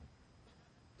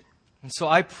 And so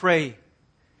I pray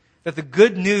that the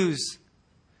good news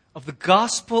of the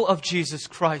gospel of Jesus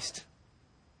Christ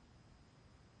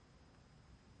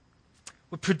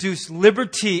would produce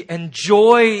liberty and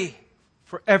joy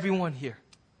for everyone here.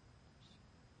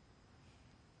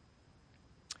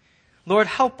 Lord,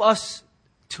 help us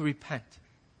to repent.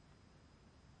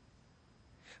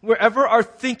 Wherever our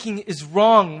thinking is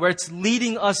wrong, where it's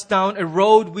leading us down a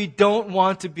road we don't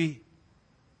want to be,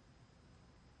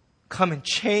 come and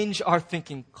change our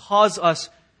thinking. Cause us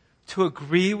to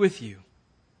agree with you.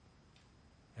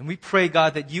 And we pray,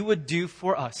 God, that you would do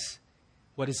for us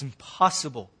what is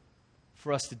impossible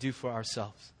for us to do for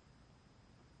ourselves.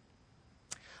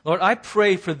 Lord, I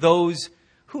pray for those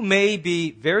who may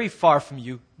be very far from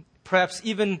you, perhaps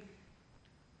even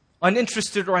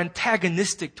uninterested or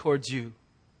antagonistic towards you,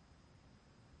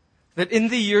 that in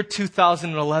the year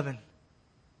 2011,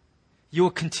 you will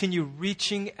continue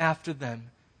reaching after them,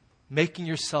 making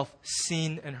yourself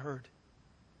seen and heard.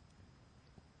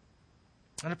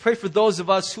 And I pray for those of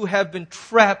us who have been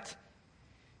trapped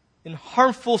in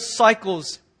harmful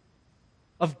cycles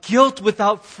of guilt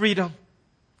without freedom,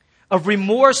 of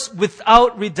remorse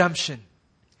without redemption,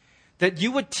 that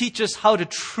you would teach us how to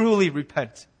truly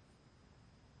repent,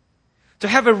 to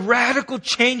have a radical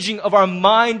changing of our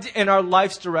mind and our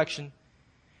life's direction,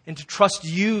 and to trust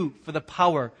you for the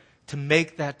power to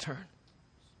make that turn.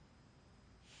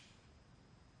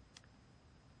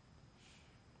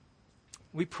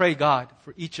 We pray, God,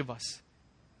 for each of us,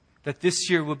 that this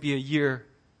year will be a year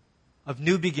of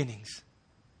new beginnings,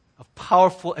 of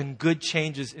powerful and good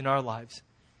changes in our lives,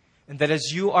 and that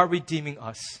as you are redeeming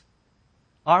us,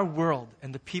 our world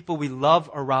and the people we love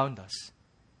around us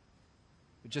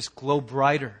would just glow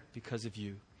brighter because of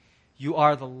you. You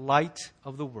are the light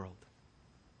of the world.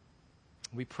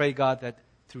 We pray, God, that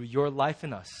through your life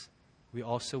in us, we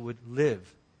also would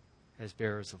live as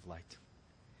bearers of light.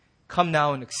 Come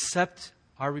now and accept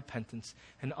our repentance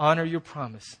and honor your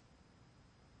promise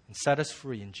and set us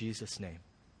free in Jesus' name.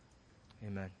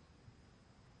 Amen.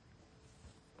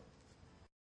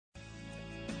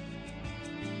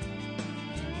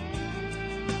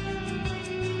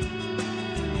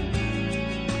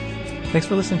 Thanks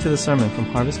for listening to the sermon from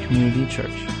Harvest Community Church.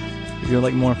 If you would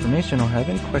like more information or have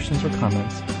any questions or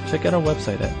comments, check out our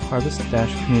website at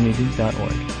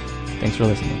harvest-community.org. Thanks for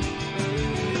listening.